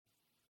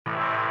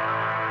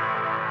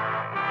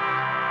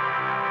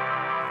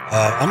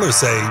I'm going to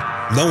say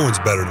no one's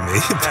better than me.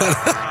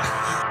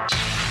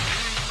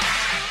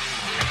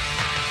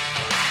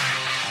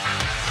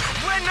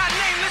 We're not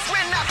nameless,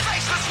 we're not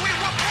faceless, we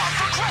were born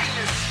for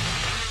greatness.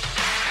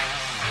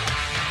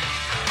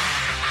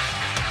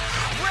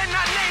 We're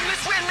not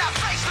nameless, we're not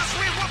faceless,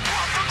 we were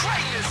born for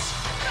greatness.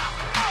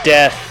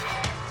 Death,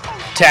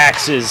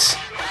 taxes,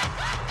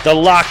 the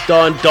Locked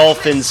On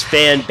Dolphins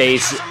fan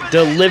base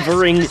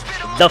delivering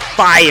the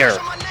fire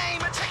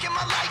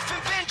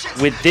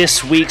with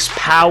this week's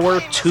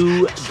Power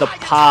to the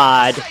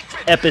Pod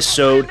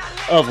episode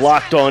of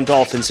Locked On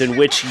Dolphins, in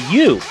which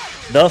you,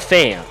 the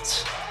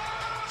fans,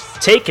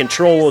 take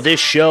control of this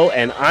show,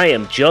 and I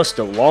am just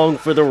along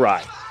for the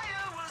ride.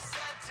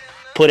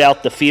 Put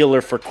out the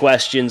feeler for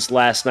questions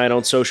last night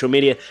on social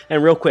media,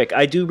 and real quick,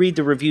 I do read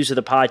the reviews of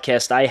the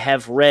podcast. I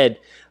have read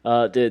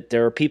that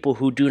there are people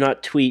who do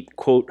not tweet,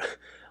 quote,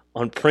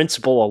 on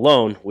principle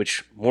alone,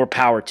 which more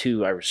power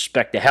to, I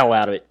respect the hell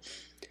out of it,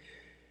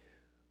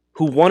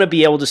 who want to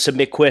be able to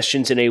submit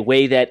questions in a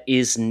way that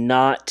is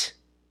not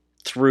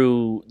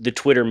through the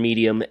Twitter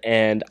medium,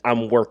 and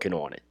I'm working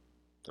on it.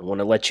 I want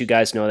to let you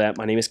guys know that.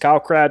 My name is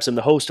Kyle Krabs. I'm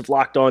the host of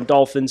Locked On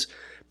Dolphins.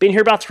 Been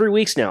here about 3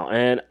 weeks now,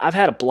 and I've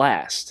had a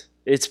blast.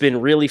 It's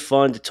been really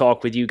fun to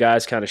talk with you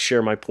guys, kind of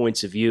share my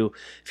points of view.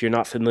 If you're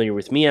not familiar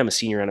with me, I'm a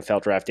senior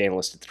NFL draft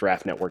analyst at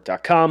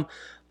thedraftnetwork.com.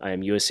 I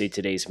am USA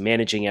Today's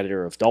managing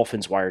editor of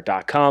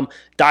DolphinsWire.com,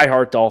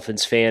 diehard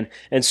Dolphins fan,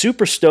 and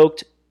super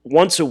stoked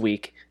once a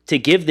week to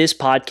give this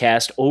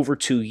podcast over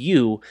to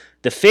you,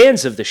 the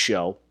fans of the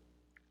show,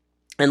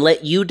 and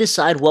let you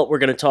decide what we're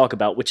going to talk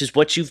about, which is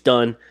what you've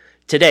done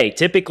today.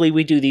 Typically,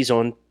 we do these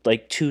on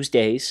like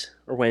Tuesdays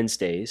or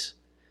Wednesdays,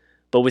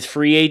 but with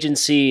free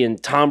agency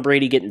and Tom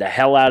Brady getting the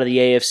hell out of the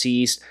AFC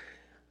East,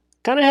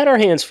 kind of had our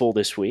hands full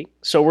this week.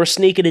 So we're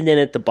sneaking it in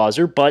at the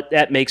buzzer, but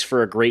that makes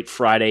for a great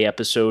Friday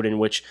episode in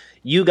which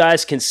you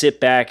guys can sit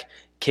back,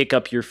 kick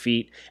up your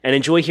feet, and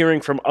enjoy hearing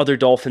from other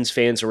Dolphins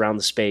fans around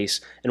the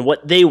space and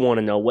what they want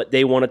to know, what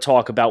they want to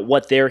talk about,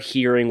 what they're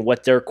hearing,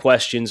 what their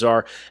questions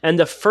are. And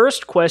the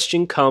first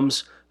question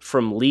comes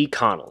from Lee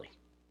Connolly.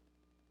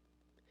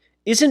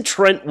 Isn't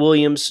Trent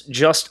Williams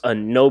just a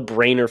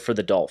no-brainer for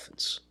the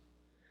Dolphins?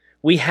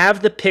 We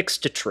have the picks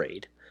to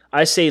trade.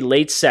 I say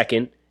late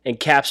second and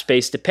cap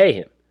space to pay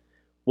him.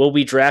 Will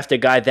we draft a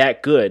guy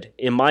that good?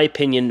 In my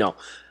opinion, no.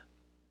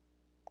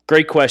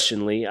 Great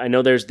question, Lee. I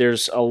know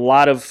there's a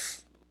lot of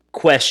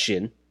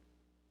question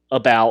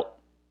about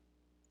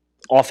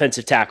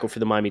offensive tackle for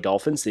the Miami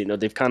Dolphins.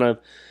 They've kind of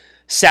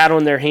sat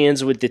on their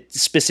hands with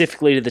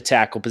specifically to the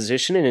tackle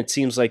position, and it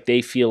seems like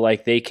they feel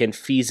like they can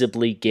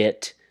feasibly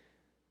get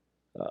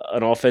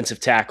an offensive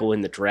tackle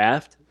in the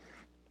draft.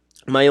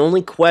 My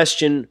only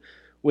question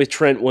with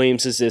Trent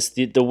Williams is this.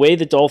 The way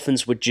the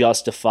Dolphins would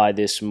justify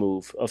this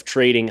move of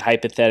trading,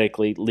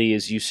 hypothetically, Lee,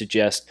 as you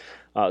suggest,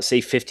 say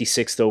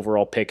 56th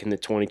overall pick in the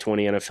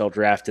 2020 NFL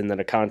Draft and then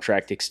a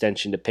contract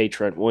extension to pay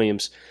Trent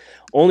Williams,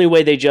 only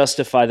way they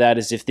justify that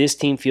is if this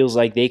team feels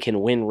like they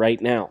can win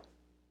right now.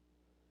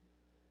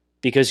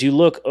 Because you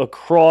look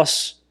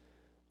across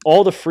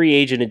all the free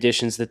agent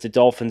additions that the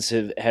Dolphins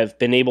have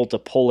been able to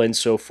pull in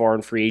so far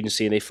in free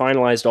agency, and they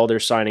finalized all their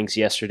signings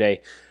yesterday.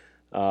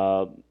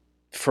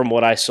 From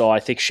what I saw, I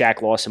think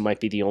Shaq Lawson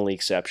might be the only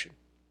exception.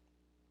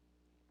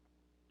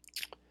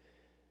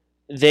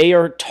 They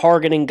are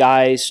targeting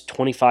guys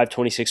 25,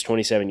 26,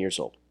 27 years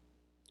old.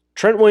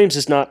 Trent Williams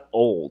is not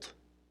old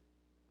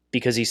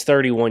because he's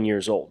 31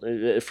 years old.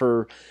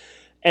 For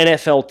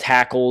NFL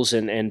tackles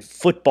and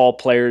football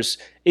players,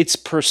 it's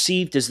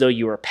perceived as though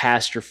you are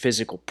past your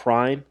physical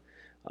prime.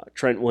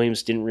 Trent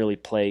Williams did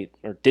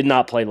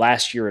not play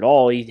last year at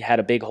all. He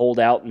had a big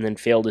holdout and then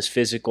failed his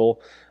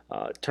physical.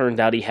 Turned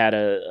out he had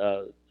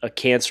a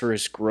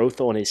cancerous growth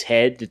on his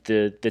head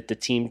that the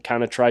team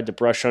kind of tried to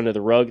brush under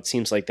the rug. It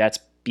seems like that's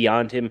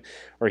beyond him,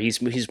 or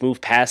he's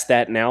moved past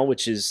that now,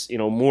 which is,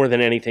 more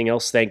than anything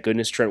else, thank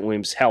goodness, Trent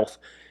Williams' health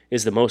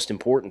is the most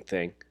important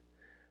thing.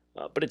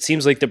 But it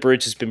seems like the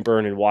bridge has been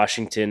burned in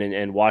Washington,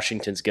 and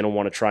Washington's going to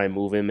want to try and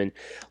move him. And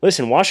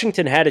listen,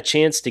 Washington had a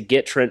chance to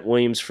get Trent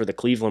Williams for the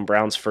Cleveland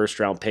Browns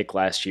first-round pick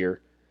last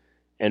year,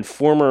 and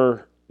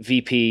former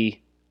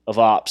VP of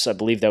Ops, I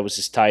believe that was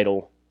his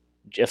title,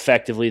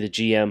 effectively the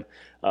GM,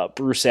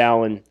 Bruce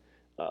Allen,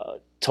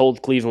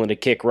 told Cleveland to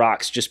kick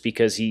rocks just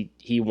because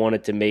he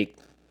wanted to make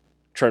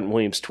Trent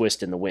Williams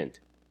twist in the wind,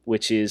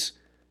 which is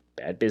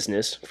bad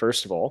business,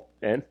 first of all,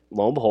 and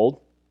lo and behold,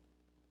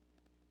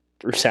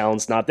 Bruce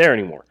Allen's not there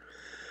anymore.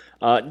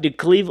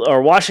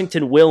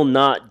 Washington will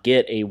not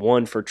get a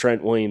one for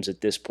Trent Williams at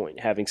this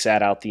point, having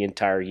sat out the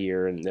entire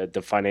year and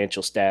the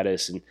financial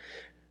status and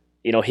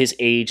his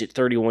age at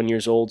 31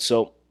 years old.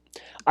 So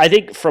I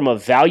think from a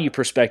value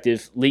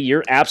perspective, Lee,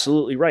 you're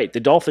absolutely right. The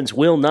Dolphins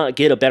will not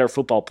get a better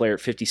football player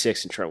at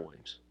 56 than Trent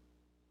Williams.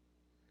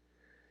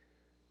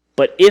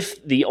 But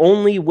if the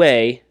only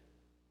way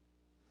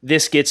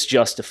this gets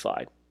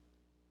justified,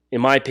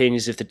 in my opinion,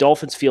 is if the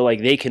Dolphins feel like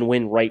they can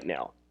win right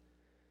now.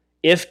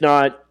 If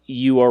not,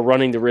 you are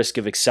running the risk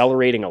of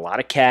accelerating a lot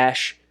of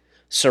cash,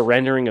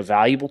 surrendering a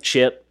valuable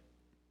chip,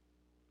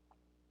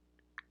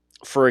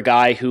 for a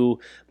guy who,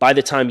 by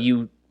the time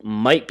you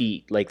might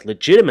be like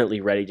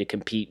legitimately ready to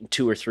compete in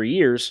 2 or 3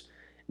 years,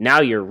 now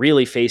you're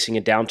really facing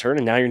a downturn,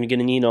 and now you're going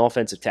to need an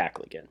offensive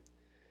tackle again.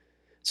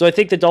 So I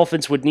think the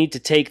Dolphins would need to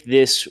take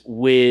this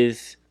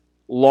with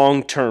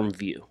long-term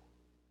view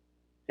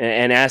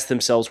and ask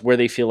themselves where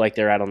they feel like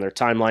they're at on their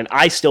timeline.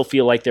 I still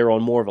feel like they're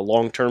on more of a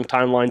long-term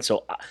timeline,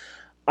 so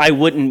I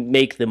wouldn't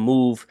make the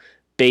move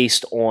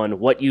based on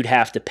what you'd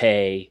have to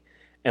pay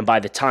and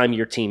by the time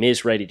your team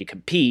is ready to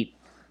compete,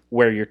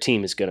 where your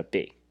team is going to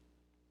be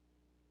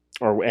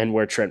and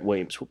where Trent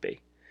Williams will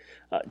be.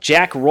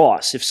 Jack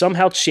Ross, if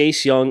somehow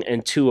Chase Young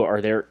and Tua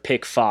are there at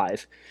pick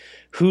 5,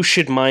 who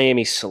should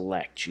Miami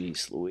select?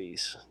 Jeez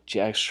Louise.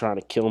 Jack's trying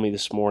to kill me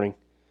this morning.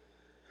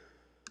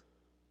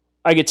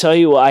 I could tell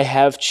you I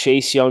have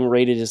Chase Young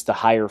rated as the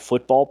higher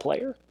football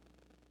player.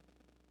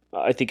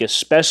 I think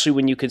especially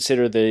when you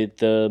consider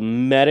the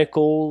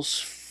medicals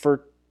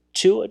for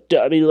Tua.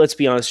 I mean, let's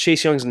be honest,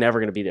 Chase Young's never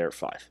going to be there at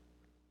 5.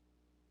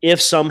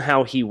 If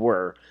somehow he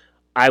were,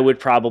 I would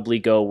probably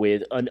go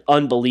with an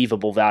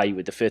unbelievable value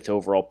with the 5th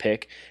overall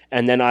pick,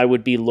 and then I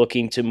would be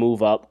looking to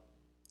move up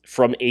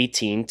from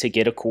 18 to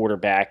get a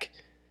quarterback,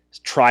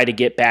 try to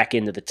get back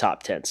into the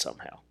top 10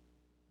 somehow.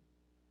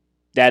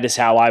 That is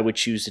how I would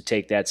choose to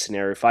take that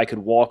scenario. If I could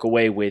walk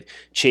away with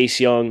Chase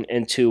Young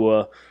and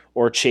Tua,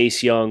 or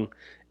Chase Young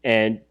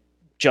and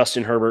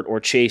Justin Herbert, or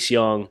Chase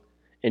Young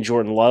and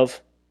Jordan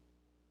Love,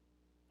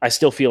 I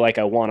still feel like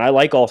I won. I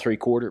like all 3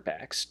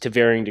 quarterbacks to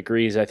varying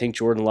degrees. I think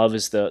Jordan Love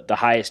is the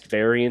highest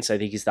variance. I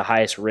think he's the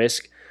highest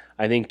risk.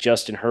 I think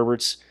Justin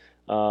Herbert's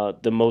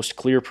the most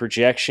clear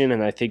projection,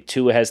 and I think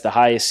Tua has the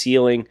highest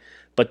ceiling,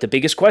 but the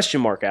biggest question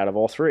mark out of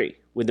all 3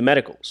 with the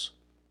medicals.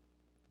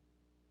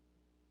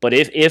 But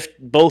if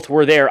both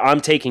were there, I'm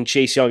taking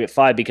Chase Young at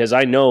 5 because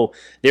I know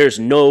there's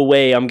no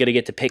way I'm going to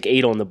get to pick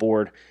 8 on the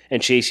board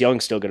and Chase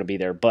Young's still going to be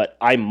there. But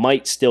I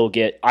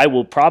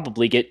will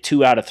probably get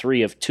 2 out of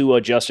 3 of Tua,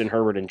 Justin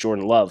Herbert, and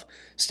Jordan Love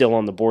still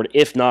on the board,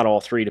 if not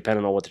all 3,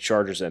 depending on what the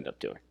Chargers end up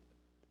doing.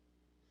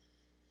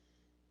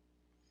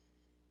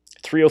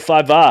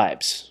 305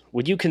 Vibes.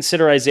 Would you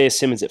consider Isaiah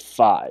Simmons at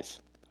 5?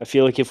 I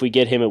feel like if we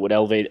get him, it would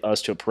elevate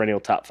us to a perennial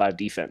top 5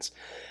 defense.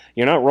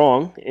 You're not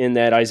wrong in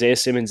that Isaiah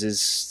Simmons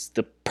is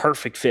the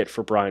perfect fit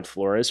for Brian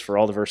Flores for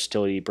all the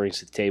versatility he brings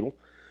to the table.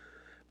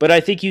 But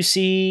I think you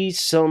see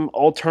some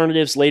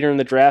alternatives later in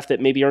the draft that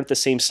maybe aren't the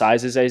same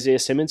size as Isaiah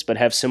Simmons, but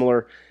have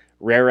similar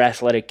rare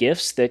athletic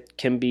gifts that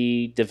can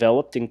be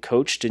developed and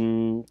coached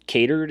and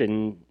catered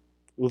and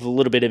with a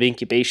little bit of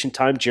incubation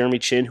time. Jeremy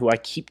Chin, who I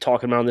keep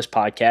talking about on this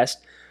podcast.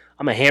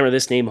 I'm going to hammer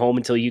this name home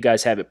until you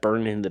guys have it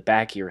burned into the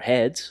back of your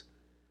heads.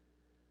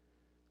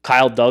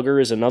 Kyle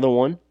Duggar is another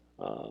one.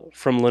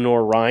 From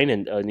Lenoir-Rhyne,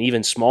 and an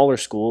even smaller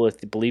school.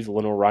 I believe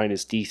Lenoir-Rhyne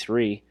is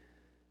D3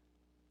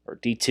 or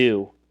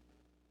D2.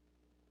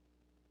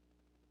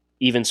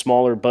 Even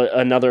smaller, but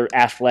another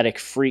athletic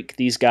freak.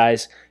 These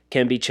guys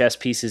can be chess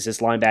pieces as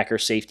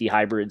linebacker safety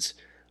hybrids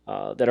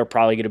that are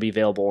probably going to be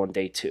available on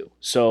day 2.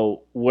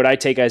 So would I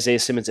take Isaiah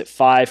Simmons at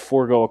 5,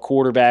 forego a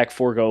quarterback,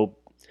 forego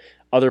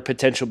other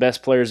potential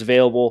best players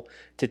available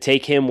to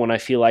take him when I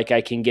feel like I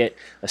can get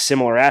a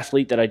similar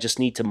athlete that I just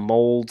need to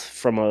mold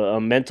from a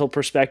mental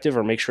perspective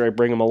or make sure I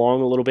bring him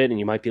along a little bit and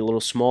you might be a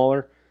little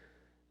smaller?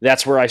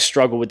 That's where I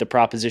struggle with the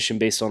proposition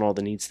based on all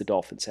the needs the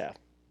Dolphins have.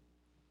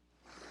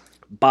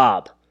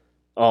 Bob.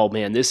 Oh,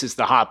 man, this is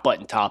the hot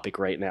button topic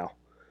right now.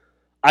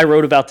 I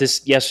wrote about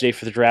this yesterday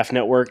for the Draft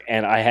Network,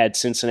 and I had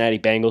Cincinnati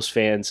Bengals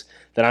fans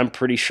that I'm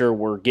pretty sure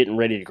were getting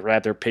ready to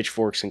grab their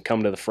pitchforks and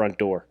come to the front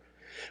door.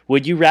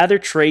 Would you rather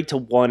trade to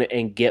 1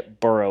 and get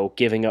Burrow,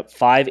 giving up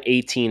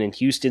 5-18 and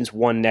Houston's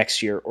 1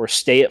 next year, or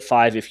stay at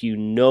 5 if you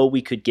know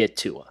we could get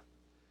Tua?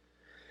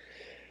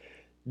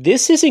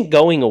 This isn't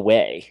going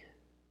away.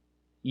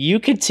 You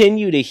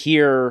continue to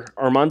hear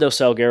Armando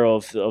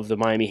Salguero of the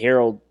Miami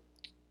Herald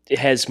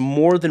has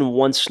more than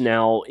once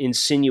now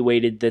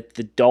insinuated that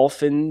the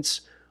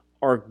Dolphins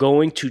are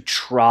going to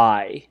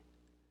try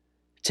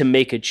to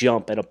make a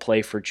jump at a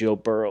play for Joe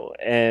Burrow.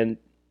 And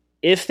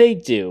if they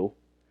do,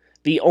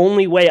 the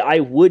only way I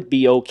would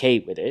be okay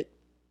with it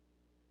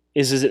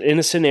is in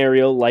a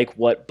scenario like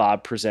what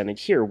Bob presented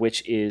here,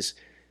 which is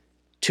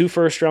 2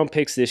 first-round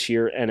picks this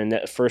year and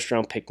a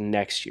first-round pick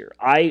next year.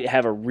 I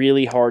have a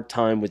really hard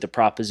time with the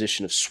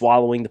proposition of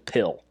swallowing the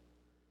pill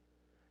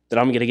that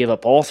I'm going to give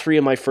up all 3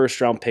 of my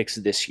first-round picks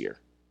this year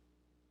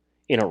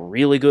in a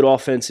really good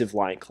offensive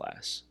line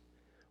class,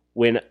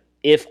 when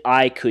if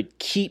I could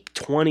keep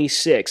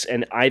 26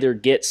 and either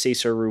get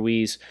Cesar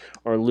Ruiz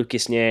or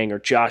Lucas Niang or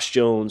Josh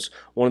Jones,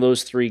 one of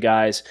those 3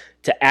 guys,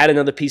 to add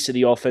another piece of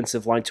the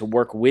offensive line to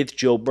work with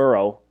Joe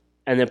Burrow,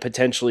 and then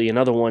potentially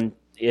another one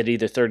at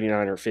either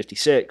 39 or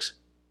 56,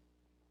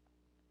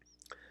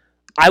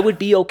 I would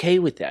be okay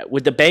with that.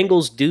 Would the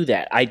Bengals do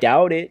that? I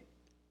doubt it.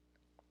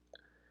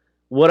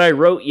 What I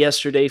wrote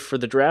yesterday for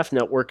the Draft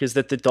Network is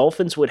that the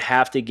Dolphins would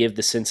have to give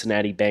the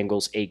Cincinnati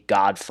Bengals a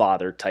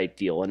Godfather-type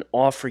deal, an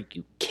offer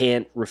you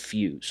can't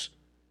refuse.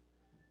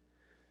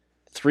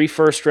 3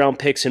 first-round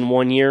picks in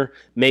 1 year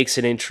makes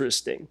it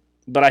interesting.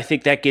 But I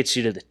think that gets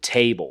you to the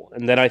table.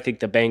 And then I think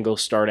the Bengals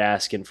start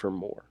asking for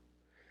more.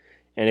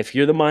 And if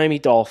you're the Miami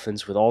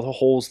Dolphins with all the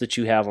holes that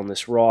you have on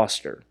this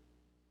roster,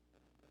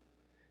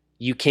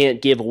 you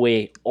can't give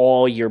away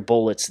all your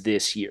bullets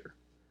this year.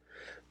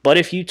 But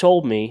if you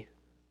told me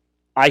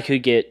I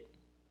could get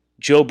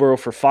Joe Burrow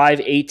for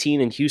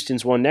 5-18 and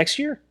Houston's one next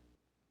year,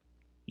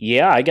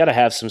 yeah, I got to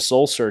have some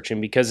soul searching,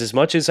 because as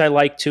much as I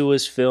like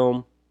Tua's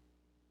film,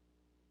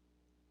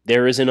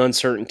 there is an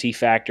uncertainty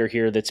factor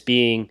here that's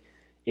being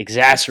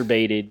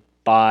exacerbated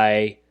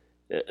by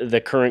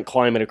the current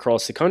climate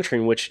across the country,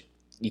 in which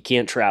you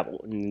can't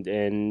travel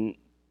and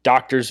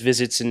doctor's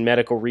visits and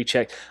medical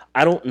recheck.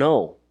 I don't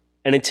know.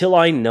 And until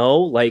I know,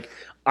 like,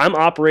 I'm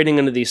operating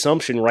under the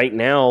assumption right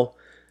now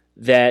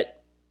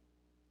that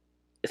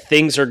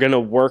things are going to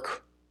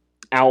work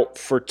out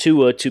for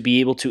Tua to be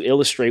able to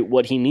illustrate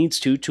what he needs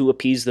to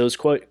appease those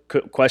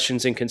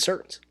questions and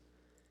concerns.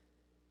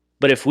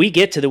 But if we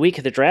get to the week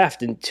of the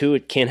draft and Tua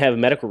can't have a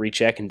medical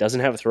recheck and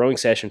doesn't have a throwing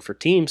session for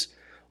teams,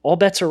 all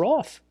bets are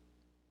off.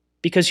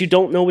 Because you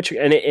don't know what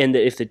you're... And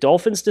if the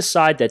Dolphins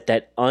decide that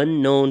that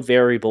unknown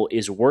variable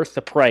is worth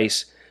the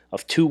price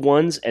of 2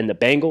 ones, and the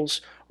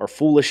Bengals are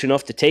foolish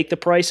enough to take the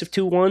price of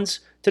 2 ones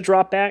to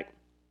drop back,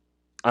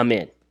 I'm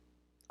in.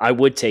 I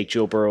would take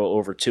Joe Burrow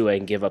over Tua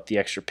and give up the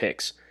extra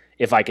picks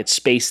if I could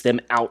space them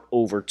out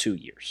over 2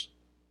 years.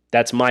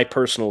 That's my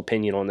personal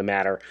opinion on the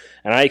matter,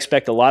 and I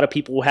expect a lot of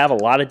people will have a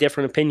lot of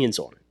different opinions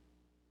on it.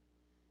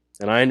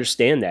 And I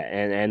understand that.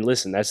 And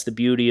listen, that's the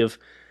beauty of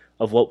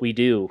what we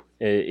do,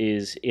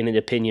 is in an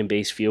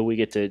opinion-based field. We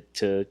get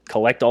to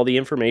collect all the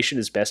information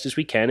as best as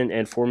we can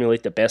and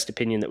formulate the best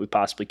opinion that we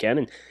possibly can.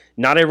 And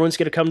not everyone's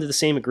going to come to the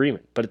same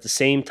agreement. But at the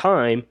same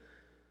time,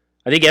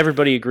 I think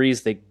everybody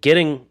agrees that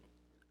getting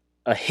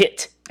a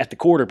hit at the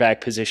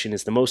quarterback position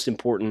is the most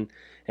important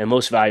and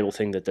most valuable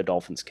thing that the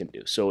Dolphins can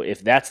do. So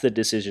if that's the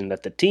decision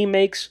that the team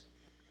makes,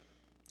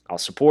 I'll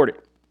support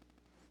it.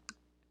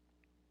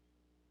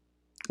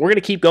 We're going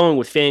to keep going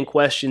with fan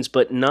questions,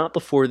 but not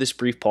before this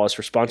brief pause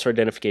for sponsor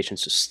identification.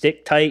 So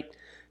stick tight,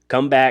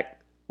 come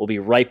back. We'll be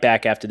right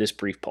back after this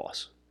brief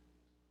pause.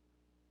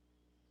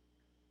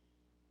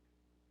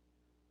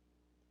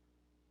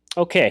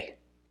 Okay,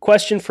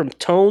 question from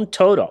Tone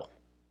Toto.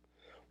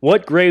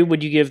 What grade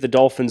would you give the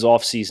Dolphins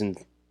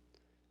offseason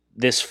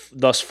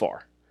thus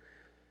far?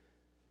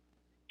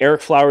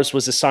 Eric Flowers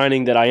was a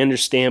signing that I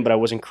understand, but I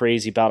wasn't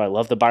crazy about. I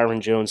love the Byron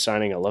Jones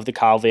signing. I love the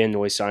Kyle Van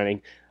Noy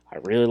signing. I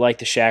really like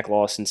the Shaq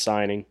Lawson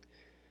signing.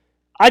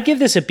 I'd give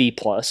this a B+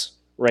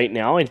 right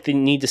now. I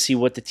need to see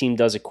what the team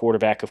does at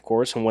quarterback, of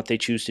course, and what they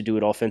choose to do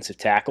at offensive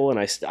tackle. And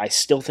I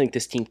still think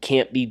this team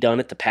can't be done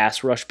at the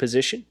pass rush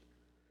position.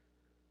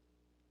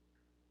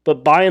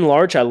 But by and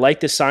large, I like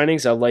the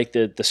signings. I like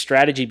the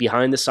strategy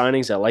behind the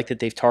signings. I like that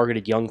they've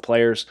targeted young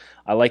players.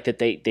 I like that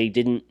they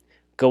didn't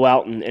go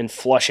out and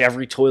flush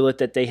every toilet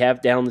that they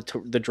have down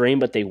the drain,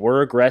 but they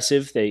were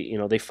aggressive.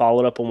 They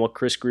followed up on what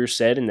Chris Grier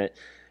said, and that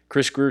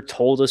Chris Grier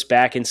told us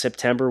back in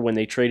September when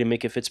they traded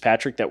Minkah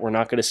Fitzpatrick that we're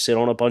not going to sit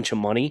on a bunch of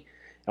money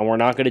and we're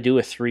not going to do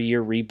a 3-year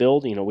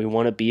rebuild. We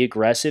want to be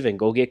aggressive and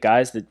go get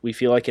guys that we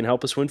feel like can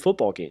help us win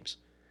football games.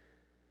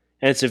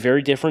 And it's a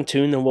very different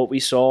tune than what we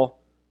saw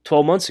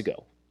 12 months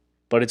ago.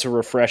 But it's a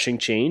refreshing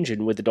change,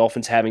 and with the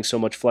Dolphins having so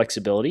much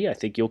flexibility, I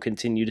think you'll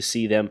continue to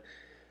see them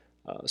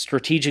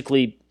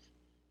strategically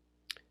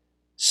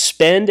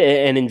spend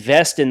and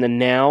invest in the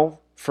now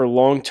for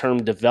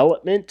long-term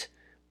development,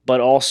 but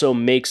also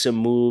make some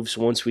moves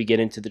once we get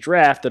into the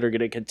draft that are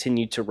going to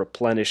continue to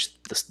replenish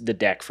the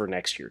deck for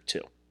next year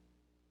too.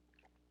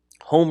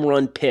 Home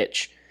run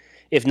pitch.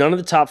 If none of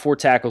the top 4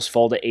 tackles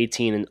fall to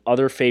 18 and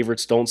other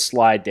favorites don't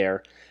slide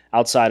there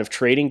outside of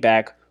trading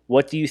back,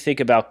 what do you think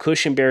about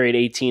Cushenberry at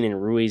 18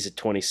 and Ruiz at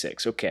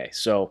 26? Okay,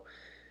 so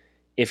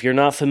if you're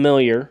not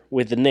familiar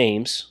with the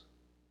names,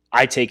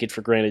 I take it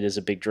for granted as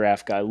a big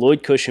draft guy.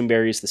 Lloyd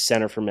Cushenberry is the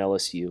center from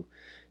LSU.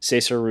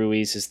 Cesar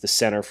Ruiz is the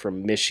center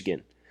from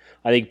Michigan.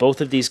 I think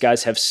both of these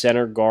guys have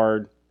center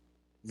guard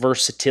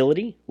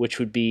versatility, which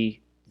would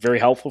be very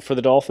helpful for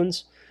the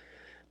Dolphins.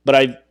 But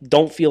I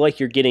don't feel like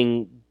you're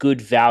getting good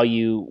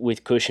value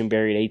with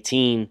Cushenberry at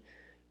 18.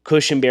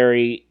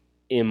 Cushenberry,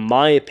 in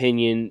my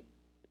opinion,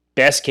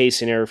 best case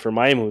scenario for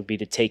Miami would be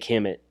to take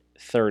him at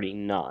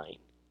 39.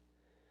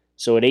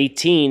 So at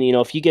 18,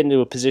 if you get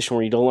into a position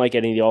where you don't like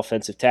any of the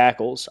offensive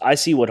tackles, I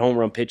see what Home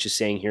Run Pitch is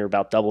saying here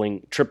about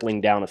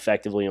tripling down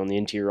effectively on the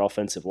interior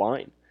offensive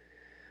line.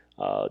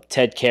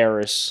 Ted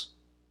Karras,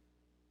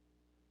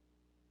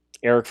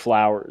 Eric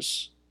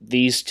Flowers,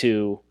 these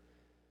two,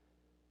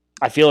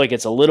 I feel like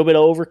it's a little bit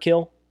of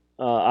overkill.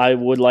 I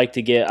would like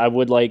to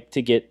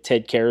get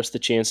Ted Karras the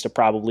chance to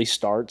probably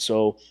start.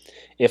 So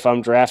if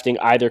I'm drafting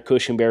either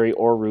Cushenberry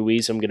or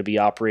Ruiz, I'm going to be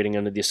operating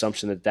under the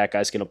assumption that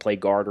guy's going to play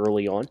guard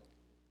early on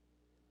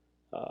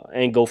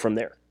and go from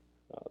there.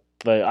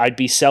 But I'd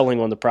be selling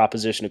on the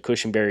proposition of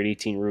Cushenberry at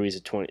 18, Ruiz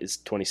at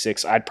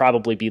 26. I'd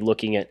probably be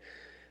looking at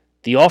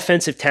the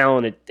offensive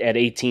talent at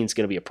 18 is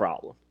going to be a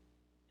problem.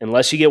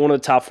 Unless you get one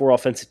of the top 4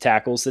 offensive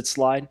tackles that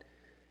slide,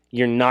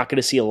 you're not going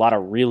to see a lot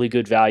of really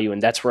good value,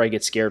 and that's where I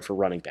get scared for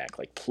running back.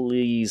 Like,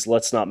 please,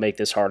 let's not make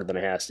this harder than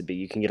it has to be.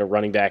 You can get a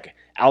running back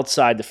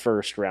outside the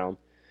first round.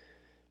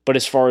 But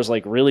as far as,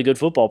 like, really good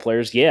football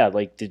players, yeah,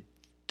 like the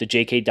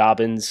J.K.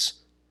 Dobbins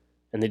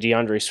and the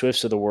DeAndre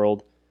Swifts of the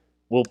world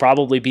will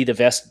probably be the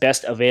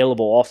best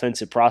available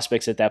offensive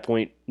prospects at that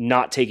point,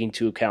 not taking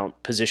into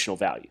account positional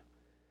value.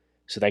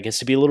 So that gets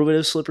to be a little bit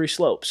of a slippery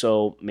slope.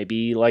 So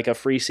maybe like a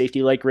free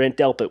safety like Grant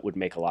Delpit would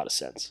make a lot of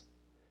sense.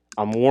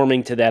 I'm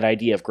warming to that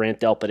idea of Grant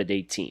Delpit at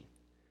 18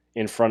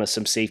 in front of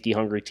some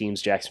safety-hungry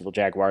teams, Jacksonville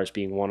Jaguars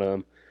being one of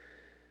them,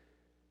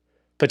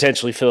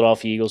 potentially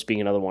Philadelphia Eagles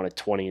being another one at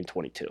 20 and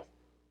 22.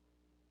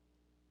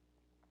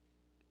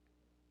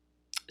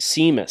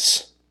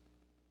 Seamus.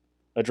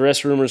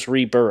 Address rumors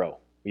re Burrow.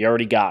 We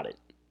already got it.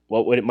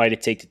 What would it might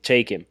it take to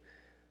take him?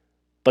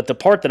 But the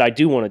part that I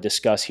do want to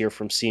discuss here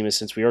from Seamus,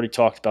 since we already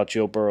talked about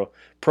Joe Burrow,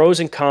 pros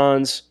and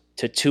cons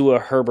to Tua,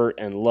 Herbert,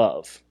 and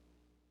Love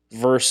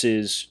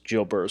versus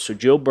Joe Burrow. So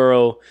Joe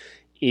Burrow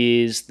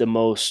is the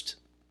most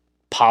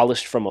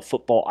polished from a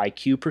football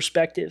IQ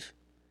perspective.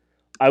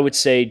 I would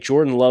say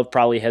Jordan Love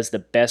probably has the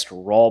best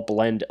raw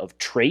blend of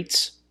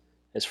traits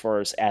as far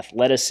as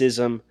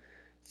athleticism,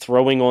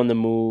 throwing on the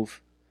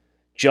move.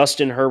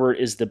 Justin Herbert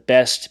is the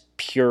best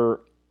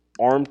pure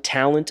arm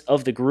talent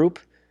of the group,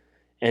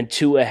 and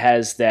Tua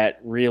has that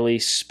really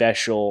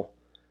special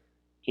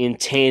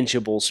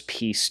intangibles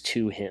piece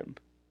to him.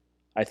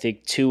 I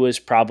think Tua is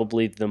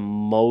probably the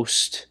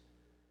most...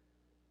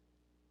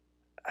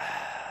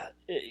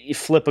 you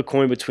flip a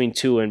coin between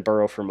Tua and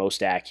Burrow for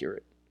most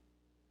accurate.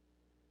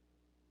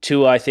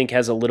 Tua, I think,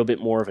 has a little bit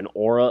more of an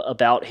aura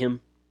about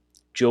him.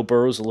 Joe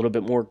Burrow's a little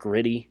bit more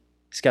gritty.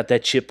 He's got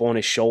that chip on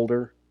his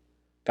shoulder.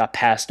 Got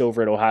passed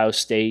over at Ohio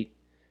State.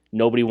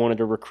 Nobody wanted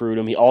to recruit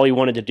him. All he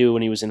wanted to do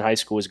when he was in high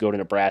school was go to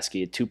Nebraska. He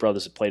had two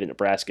brothers that played at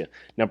Nebraska.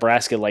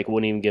 Nebraska,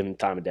 wouldn't even give him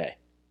time of day.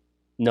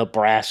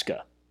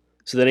 Nebraska.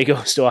 So then he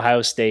goes to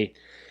Ohio State,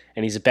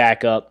 and he's a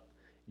backup.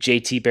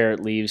 J.T.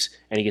 Barrett leaves,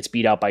 and he gets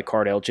beat out by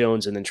Cardale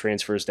Jones and then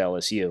transfers to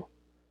LSU.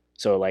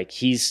 So,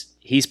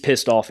 he's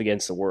pissed off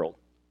against the world.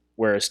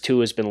 Whereas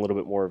Tua's been a little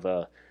bit more of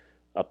a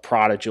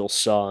prodigal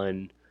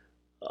son,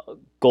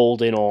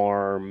 golden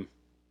arm,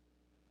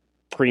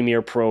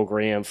 premier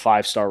program,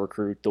 5-star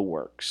recruit, the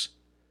works.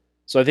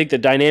 So I think the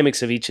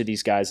dynamics of each of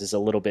these guys is a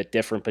little bit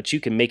different, but you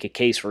can make a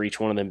case for each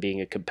one of them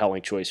being a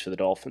compelling choice for the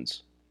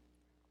Dolphins.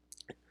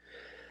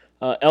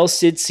 El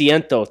Cid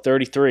Ciento,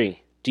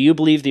 33. Do you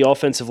believe the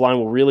offensive line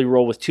will really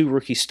roll with 2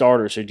 rookie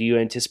starters, or do you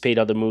anticipate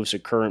other moves or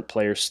current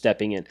players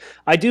stepping in?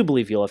 I do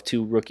believe you'll have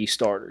 2 rookie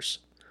starters.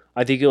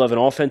 I think you'll have an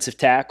offensive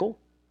tackle,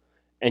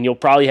 and you'll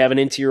probably have an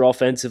interior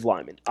offensive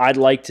lineman. I'd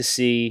like to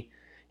see,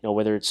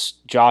 whether it's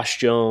Josh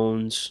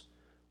Jones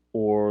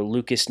or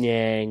Lucas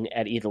Niang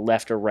at either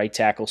left or right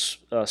tackle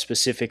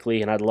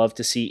specifically, and I'd love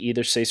to see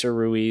either Cesar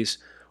Ruiz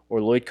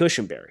or Lloyd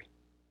Cushenberry.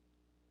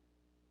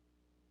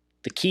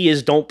 The key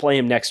is don't play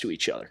them next to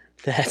each other.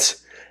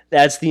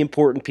 That's the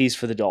important piece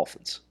for the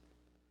Dolphins.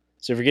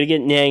 So if you're going to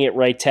get Niang at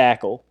right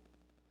tackle,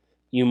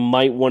 you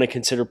might want to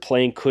consider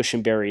playing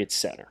Cushenberry at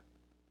center.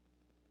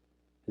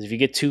 Because if you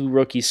get 2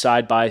 rookies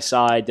side by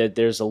side, that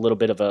there's a little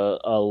bit of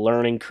a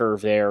learning curve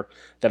there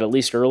that at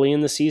least early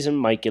in the season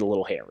might get a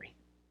little hairy.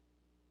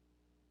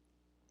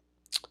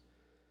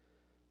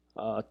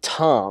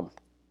 Tom,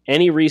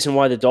 any reason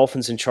why the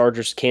Dolphins and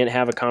Chargers can't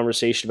have a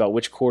conversation about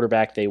which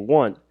quarterback they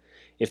want?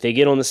 If they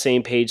get on the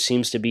same page,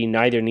 seems to be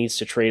neither needs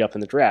to trade up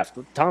in the draft.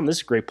 Tom, this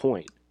is a great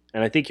point.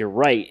 And I think you're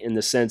right in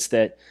the sense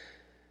that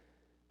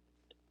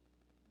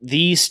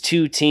these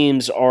 2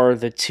 teams are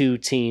the 2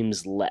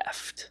 teams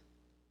left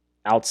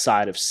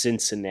outside of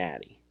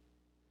Cincinnati.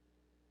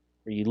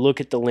 Where you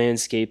look at the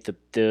landscape,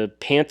 the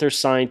Panthers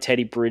signed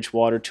Teddy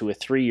Bridgewater to a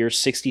 3-year,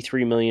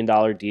 $63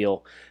 million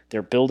deal.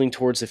 They're building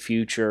towards the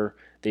future.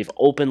 They've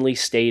openly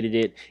stated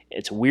it.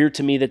 It's weird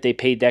to me that they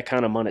paid that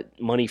kind of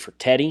money for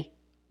Teddy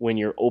when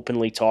you're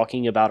openly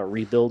talking about a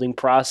rebuilding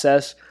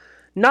process.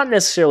 Not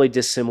necessarily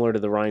dissimilar to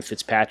the Ryan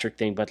Fitzpatrick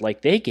thing, but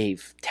they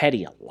gave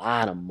Teddy a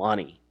lot of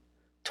money.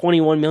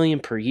 $21 million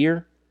per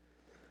year.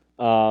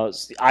 I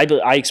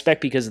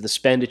expect because of the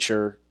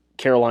expenditure,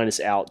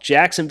 Carolina's out.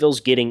 Jacksonville's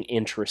getting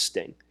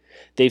interesting.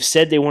 They've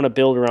said they want to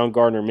build around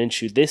Gardner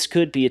Minshew. This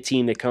could be a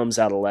team that comes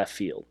out of left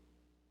field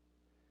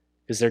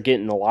because they're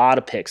getting a lot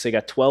of picks. They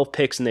got 12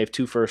 picks and they have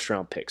 2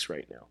 first-round picks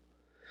right now.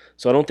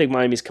 So I don't think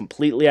Miami's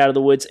completely out of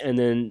the woods. And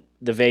then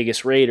the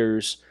Vegas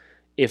Raiders,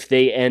 if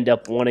they end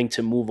up wanting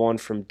to move on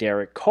from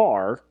Derek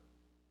Carr,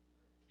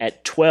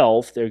 at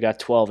 12, they've got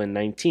 12 and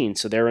 19.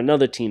 So they're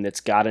another team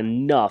that's got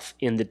enough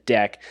in the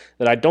deck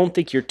that I don't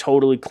think you're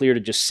totally clear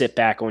to just sit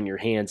back on your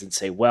hands and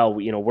say, well,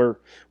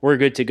 we're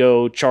good to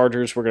go.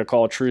 Chargers, we're going to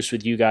call a truce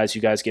with you guys.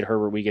 You guys get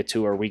Herbert, we get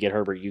 2, or we get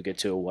Herbert, you get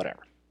 2, or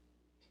whatever.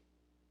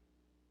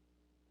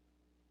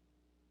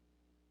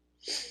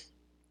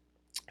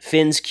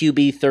 Finn's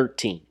QB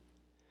 13.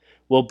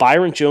 Will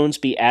Byron Jones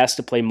be asked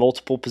to play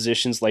multiple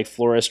positions like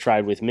Flores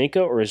tried with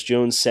Minka, or is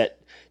Jones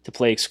set to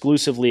play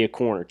exclusively a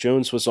corner.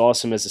 Jones was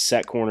awesome as a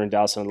set corner in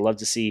Dallas, and I'd love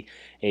to see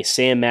a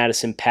Sam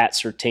Madison, Pat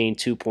Surtain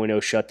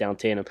 2.0 shutdown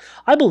tandem.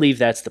 I believe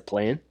that's the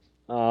plan.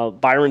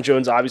 Byron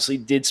Jones obviously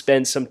did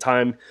spend some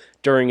time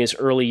during his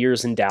early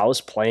years in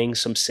Dallas playing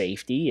some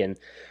safety, and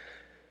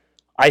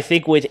I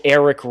think with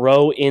Eric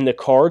Rowe in the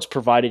cards,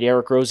 provided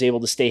Eric Rowe's able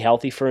to stay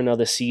healthy for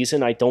another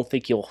season, I don't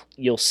think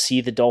you'll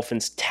see the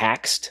Dolphins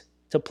taxed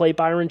to play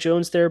Byron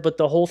Jones there. But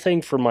the whole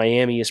thing for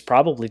Miami is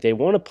probably they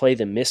want to play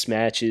the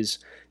mismatches.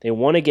 They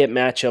want to get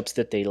matchups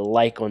that they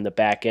like on the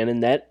back end,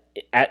 and that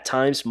at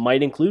times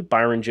might include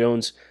Byron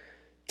Jones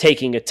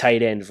taking a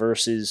tight end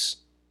versus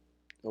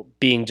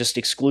being just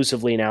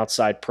exclusively an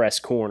outside press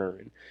corner.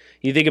 And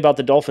you think about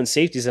the Dolphins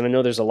safeties, and I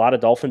know there's a lot of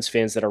Dolphins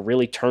fans that are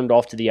really turned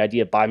off to the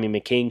idea of Bobby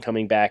McCain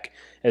coming back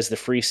as the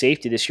free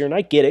safety this year, and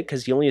I get it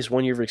because he only has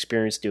 1 year of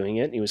experience doing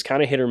it, and he was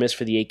kind of hit or miss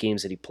for the 8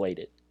 games that he played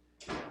it.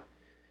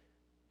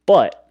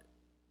 But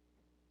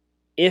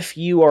if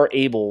you are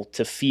able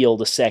to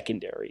field a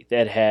secondary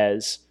that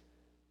has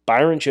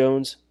Byron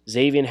Jones,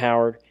 Xavier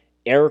Howard,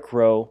 Eric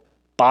Rowe,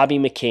 Bobby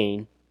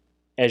McCain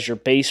as your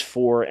base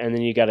 4, and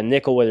then you got a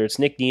nickel, whether it's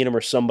Nick Needham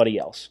or somebody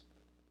else,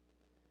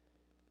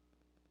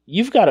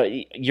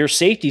 your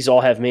safeties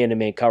all have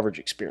man-to-man coverage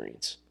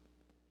experience.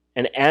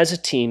 And as a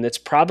team that's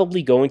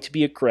probably going to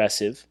be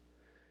aggressive,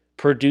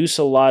 produce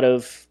a lot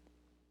of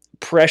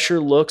pressure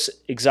looks,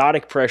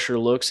 exotic pressure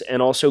looks,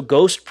 and also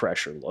ghost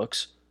pressure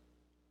looks,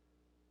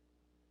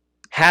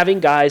 having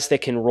guys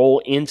that can roll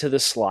into the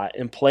slot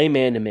and play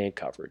man-to-man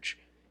coverage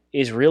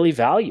is really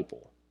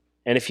valuable.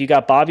 And if you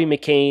got Bobby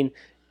McCain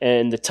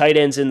and the tight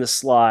ends in the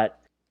slot,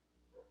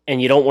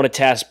 and you don't want to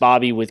task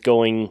Bobby with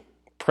going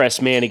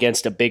press man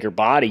against a bigger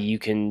body, you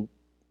can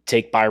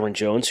take Byron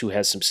Jones, who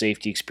has some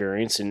safety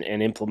experience, and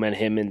implement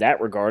him in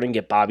that regard and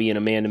get Bobby in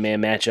a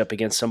man-to-man matchup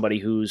against somebody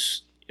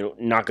who's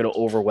not going to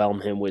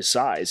overwhelm him with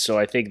size. So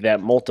I think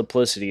that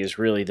multiplicity is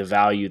really the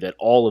value that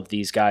all of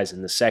these guys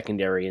in the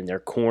secondary and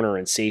their corner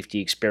and safety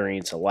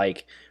experience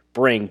alike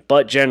bring.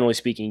 But generally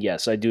speaking,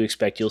 yes, I do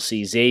expect you'll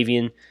see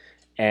Xavier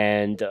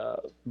and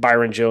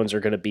Byron Jones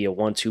are going to be a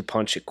 1-2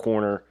 punch at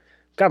corner.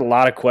 Got a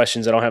lot of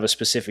questions. I don't have a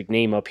specific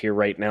name up here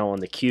right now on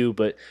the queue,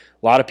 but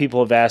a lot of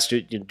people have asked,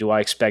 do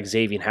I expect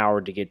Xavier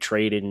Howard to get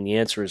traded? And the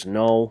answer is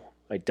no,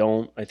 I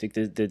don't. I think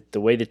the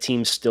way the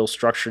team still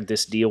structured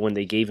this deal when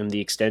they gave him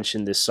the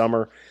extension this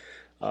summer,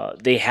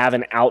 they have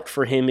an out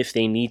for him if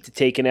they need to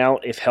take an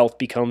out, if health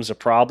becomes a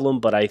problem.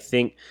 But I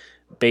think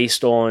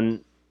based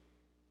on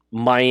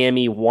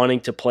Miami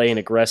wanting to play an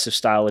aggressive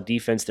style of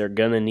defense, they're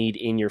going to need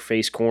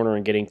in-your-face corner,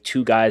 and getting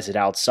 2 guys at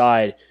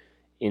outside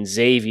in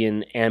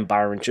Xavier and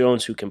Byron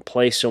Jones who can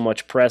play so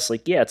much press.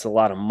 Like, yeah, it's a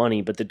lot of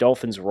money, but the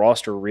Dolphins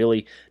roster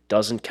really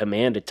doesn't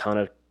command a ton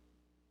of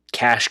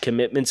cash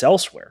commitments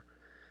elsewhere.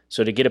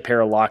 So to get a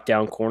pair of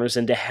lockdown corners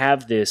and to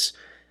have this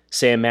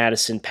Sam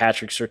Madison,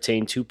 Patrick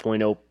Surtain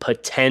 2.0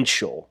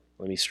 potential,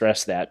 let me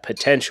stress that,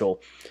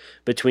 potential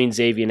between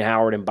Xavier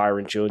Howard and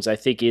Byron Jones, I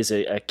think is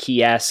a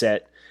key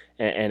asset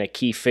and a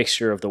key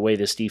fixture of the way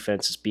this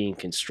defense is being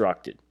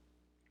constructed.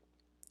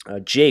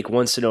 Jake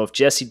wants to know if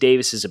Jesse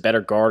Davis is a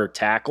better guard or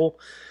tackle.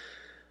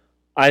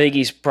 I think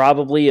he's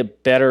probably a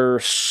better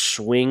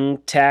swing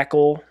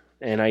tackle,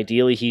 and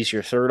ideally he's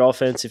your third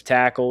offensive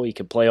tackle. He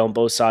can play on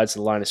both sides of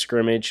the line of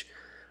scrimmage.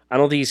 I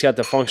don't think he's got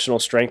the functional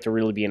strength to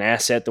really be an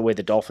asset the way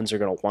the Dolphins are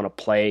going to want to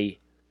play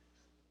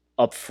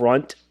up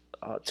front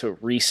to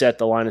reset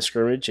the line of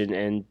scrimmage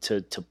and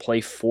to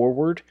play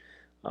forward,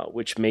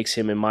 which makes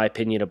him, in my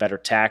opinion, a better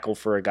tackle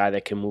for a guy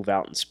that can move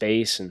out in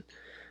space. And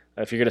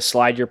if you're going to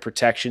slide your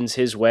protections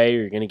his way, or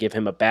you're going to give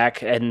him a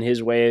back end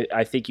his way,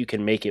 I think you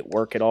can make it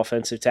work at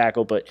offensive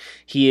tackle. But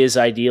he is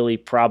ideally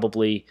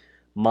probably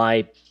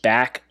my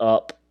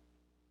backup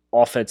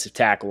offensive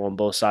tackle on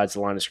both sides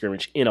of the line of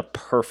scrimmage in a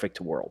perfect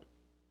world.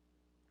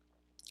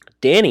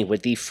 Danny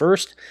with the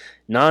first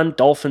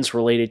non-Dolphins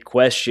related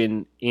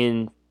question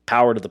in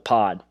Power to the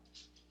Pod.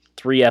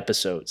 3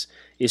 episodes.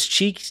 Is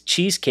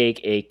cheesecake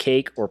a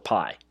cake or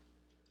pie?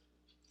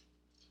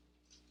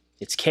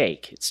 It's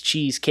cake. It's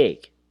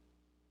cheesecake.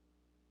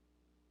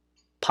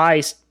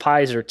 Pies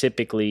are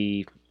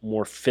typically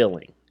more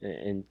filling,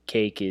 and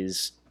cake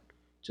is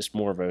just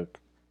more of a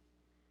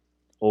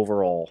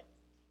overall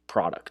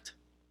product.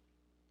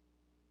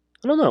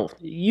 I don't know.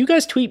 You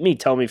guys tweet me,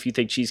 tell me if you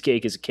think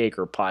cheesecake is a cake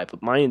or a pie,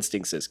 but my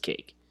instinct says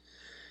cake.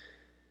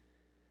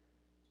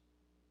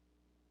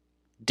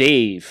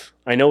 Dave,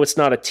 I know it's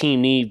not a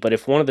team need, but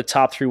if one of the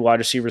top 3 wide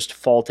receivers to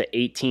fall to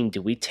 18,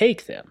 do we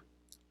take them?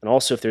 And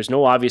also, if there's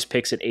no obvious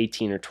picks at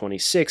 18 or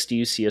 26, do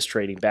you see us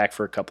trading back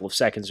for a couple of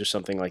seconds or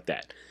something like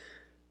that?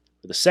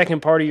 For the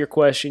second part of your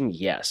question,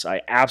 yes,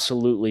 I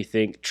absolutely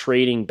think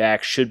trading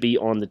back should be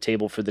on the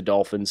table for the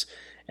Dolphins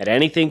at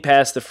anything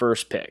past the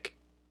first pick.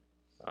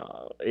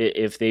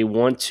 If they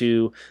want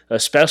to,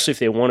 especially if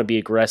they want to be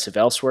aggressive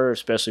elsewhere,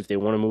 especially if they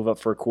want to move up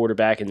for a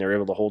quarterback and they're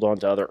able to hold on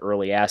to other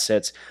early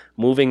assets,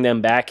 moving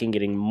them back and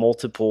getting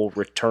multiple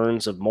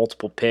returns of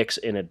multiple picks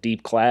in a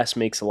deep class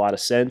makes a lot of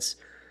sense.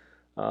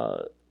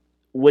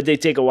 Would they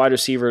take a wide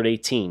receiver at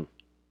 18?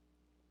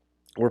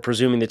 We're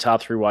presuming the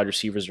top 3 wide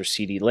receivers are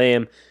CeeDee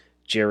Lamb,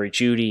 Jerry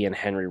Jeudy, and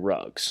Henry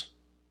Ruggs.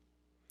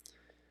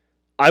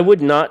 I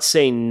would not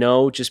say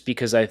no just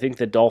because I think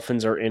the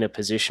Dolphins are in a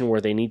position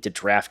where they need to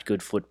draft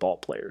good football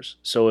players.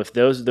 So if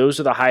those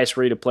are the highest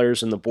rated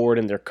players on the board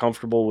and they're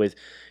comfortable with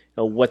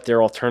what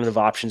their alternative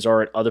options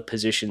are at other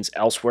positions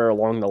elsewhere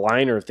along the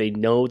line, or if they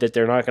know that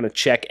they're not going to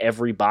check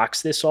every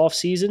box this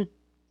offseason,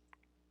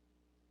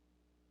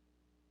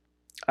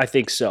 I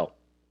think so.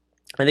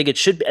 I think it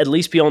should at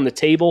least be on the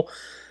table,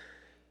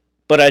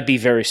 but I'd be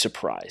very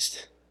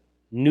surprised.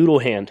 Noodle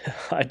hand.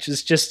 I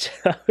was just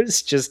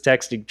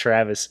texting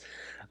Travis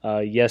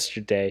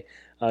yesterday.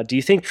 Do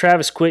you think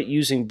Travis quit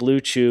using Blue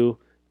Chew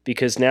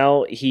because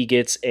now he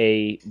gets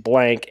a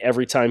blank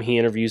every time he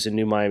interviews a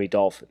new Miami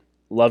Dolphin?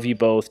 Love you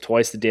both.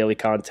 Twice the daily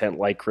content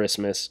like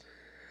Christmas.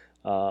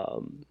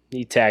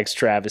 He tags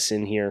Travis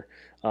in here.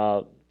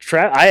 I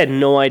had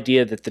no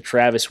idea that the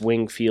Travis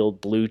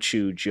Wingfield Blue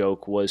Chew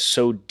joke was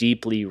so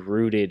deeply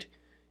rooted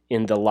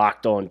in the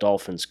Locked On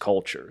Dolphins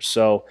culture.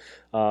 So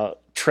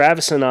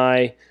Travis and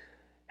I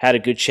had a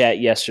good chat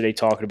yesterday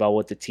talking about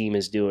what the team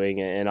is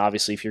doing, and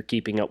obviously if you're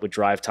keeping up with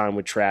Drive Time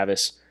with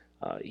Travis,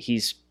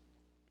 he's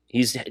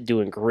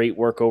doing great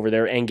work over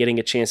there and getting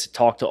a chance to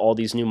talk to all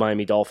these new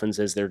Miami Dolphins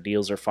as their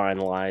deals are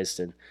finalized,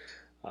 and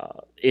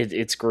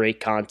it's great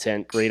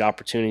content, great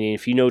opportunity. And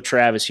if you know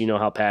Travis, you know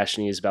how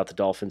passionate he is about the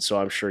Dolphins,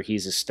 so I'm sure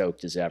he's as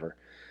stoked as ever.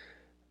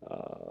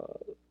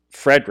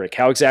 Frederick,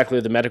 how exactly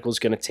are the medicals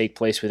going to take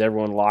place with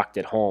everyone locked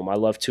at home? I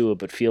love Tua,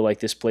 but feel like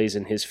this plays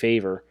in his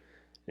favor.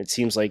 It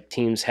seems like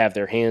teams have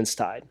their hands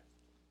tied.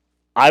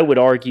 I would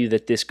argue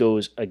that this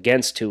goes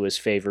against Tua's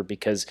favor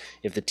because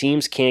if the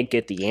teams can't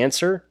get the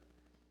answer,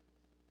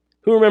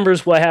 who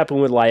remembers what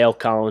happened with La'el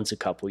Collins a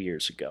couple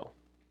years ago?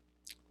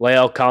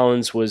 La'el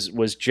Collins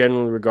was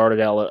generally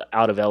regarded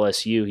out of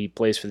LSU. He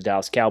plays for the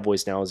Dallas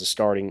Cowboys now as a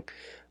starting.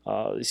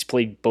 He's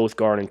played both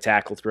guard and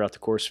tackle throughout the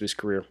course of his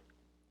career.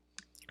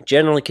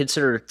 Generally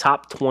considered a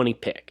top 20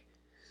 pick.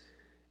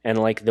 And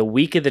like the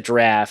week of the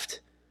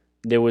draft,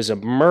 there was a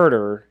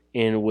murder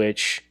in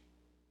which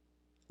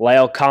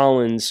La'el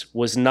Collins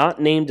was not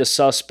named a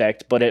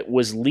suspect, but it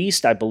was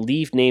least, I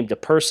believe, named a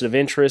person of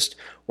interest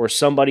or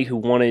somebody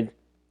who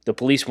the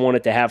police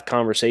wanted to have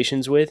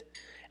conversations with,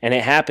 and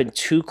it happened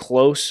too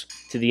close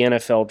to the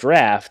NFL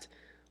draft.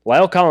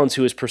 La'el Collins,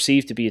 who is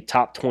perceived to be a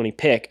top 20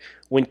 pick,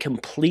 went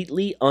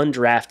completely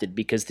undrafted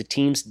because the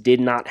teams did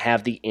not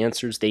have the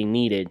answers they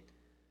needed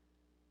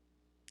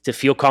to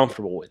feel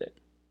comfortable with it.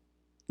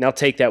 Now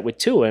take that with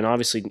Tua, and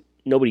obviously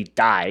nobody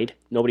died,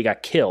 nobody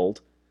got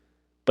killed,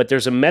 but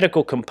there's a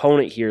medical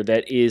component here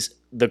that is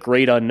the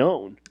great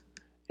unknown.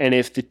 And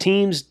if the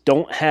teams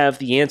don't have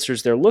the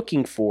answers they're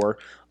looking for,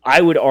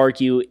 I would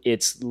argue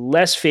it's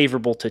less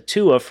favorable to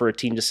Tua for a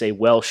team to say,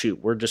 well,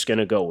 shoot, we're just going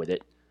to go with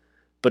it.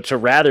 But to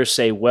rather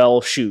say,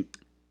 well, shoot,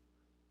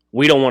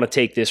 we don't want to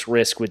take this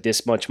risk with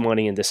this much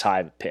money and this high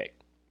of a pick.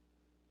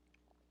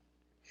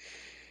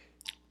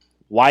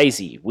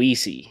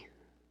 Weezy.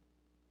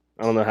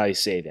 I don't know how you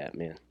say that,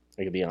 man.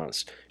 I can be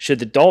honest. Should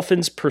the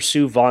Dolphins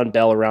pursue Von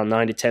Bell around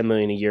 $9 to $10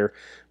 million a year,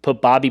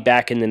 put Bobby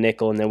back in the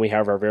nickel, and then we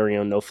have our very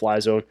own no-fly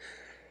zone?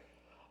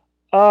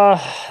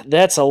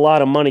 That's a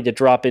lot of money to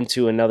drop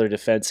into another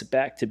defensive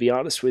back, to be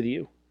honest with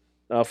you.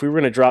 If we were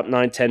going to drop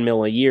 $9-10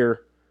 million a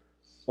year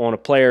on a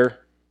player,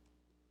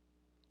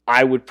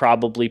 I would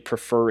probably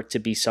prefer it to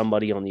be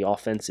somebody on the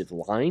offensive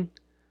line.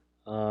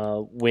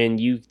 When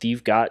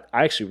you've got,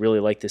 I actually really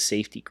like the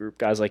safety group,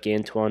 guys like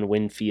Antoine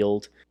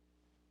Winfield,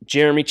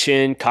 Jeremy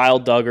Chin, Kyle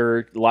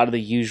Duggar, a lot of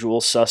the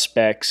usual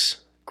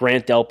suspects,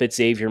 Grant Delpit,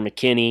 Xavier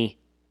McKinney.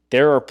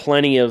 There are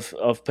plenty of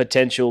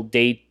potential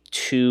day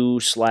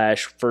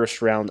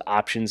 2/first round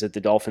options at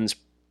the Dolphins'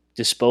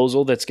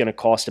 disposal that's going to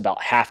cost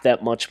about half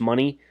that much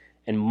money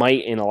and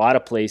might, in a lot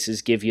of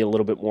places, give you a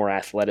little bit more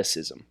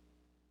athleticism.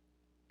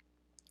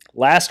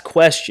 Last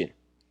question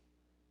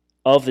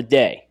of the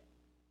day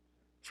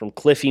from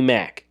Cliffy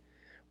Mack.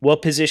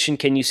 What position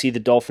can you see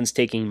the Dolphins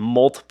taking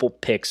multiple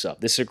picks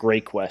of? This is a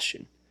great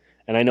question.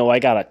 And I know I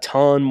got a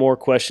ton more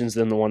questions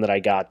than the one that I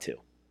got to.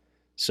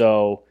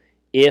 So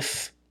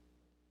if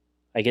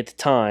I get the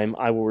time,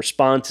 I will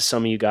respond to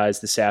some of you guys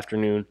this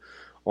afternoon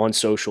on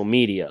social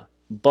media.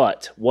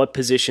 But what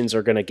positions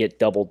are going to get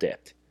double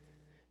dipped?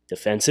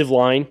 Defensive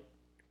line,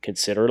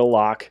 consider it a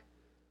lock.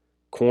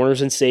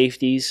 Corners and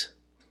safeties,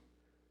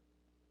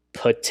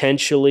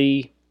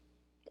 potentially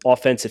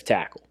offensive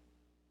tackle.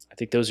 I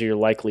think those are your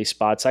likely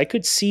spots. I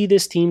could see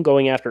this team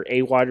going after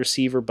a wide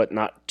receiver, but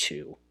not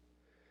two.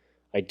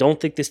 I don't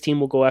think this team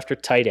will go after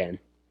tight end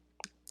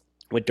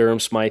with Durham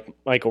Smythe,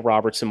 Michael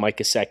Robertson, Mike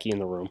Gesicki in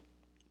the room.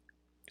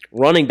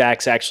 Running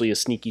back's actually a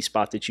sneaky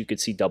spot that you could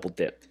see double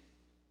dipped.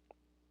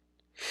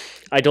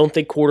 I don't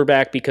think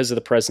quarterback because of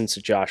the presence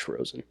of Josh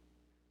Rosen.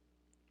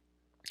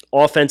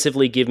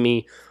 Offensively, give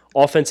me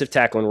offensive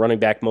tackle and running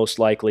back most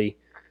likely.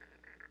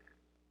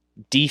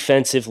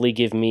 Defensively,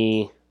 give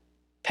me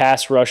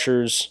pass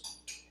rushers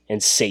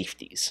and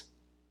safeties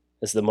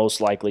as the most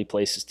likely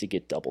places to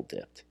get double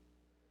dipped.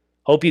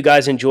 Hope you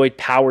guys enjoyed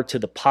Power to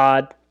the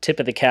Pod. tip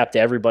of the cap to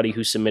everybody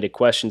who submitted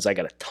questions. I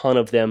got a ton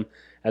of them.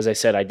 As I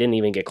said, I didn't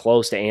even get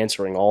close to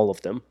answering all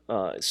of them.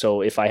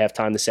 So if I have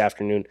time this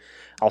afternoon,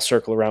 I'll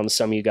circle around to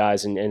some of you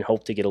guys and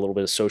hope to get a little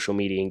bit of social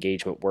media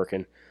engagement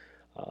working.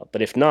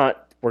 But if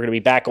not, we're going to be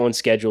back on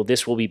schedule.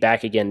 This will be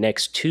back again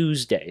next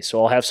Tuesday.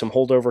 So I'll have some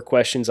holdover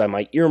questions I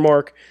might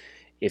earmark.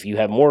 If you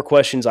have more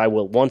questions, I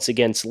will once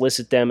again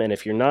solicit them. And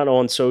if you're not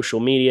on social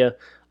media,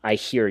 I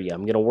hear you.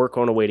 I'm going to work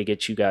on a way to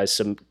get you guys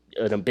an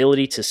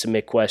ability to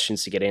submit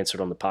questions to get answered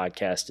on the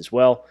podcast as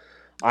well.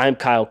 I'm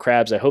Kyle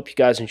Krabs. I hope you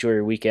guys enjoy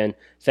your weekend.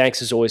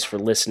 Thanks as always for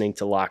listening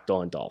to Locked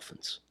On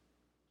Dolphins.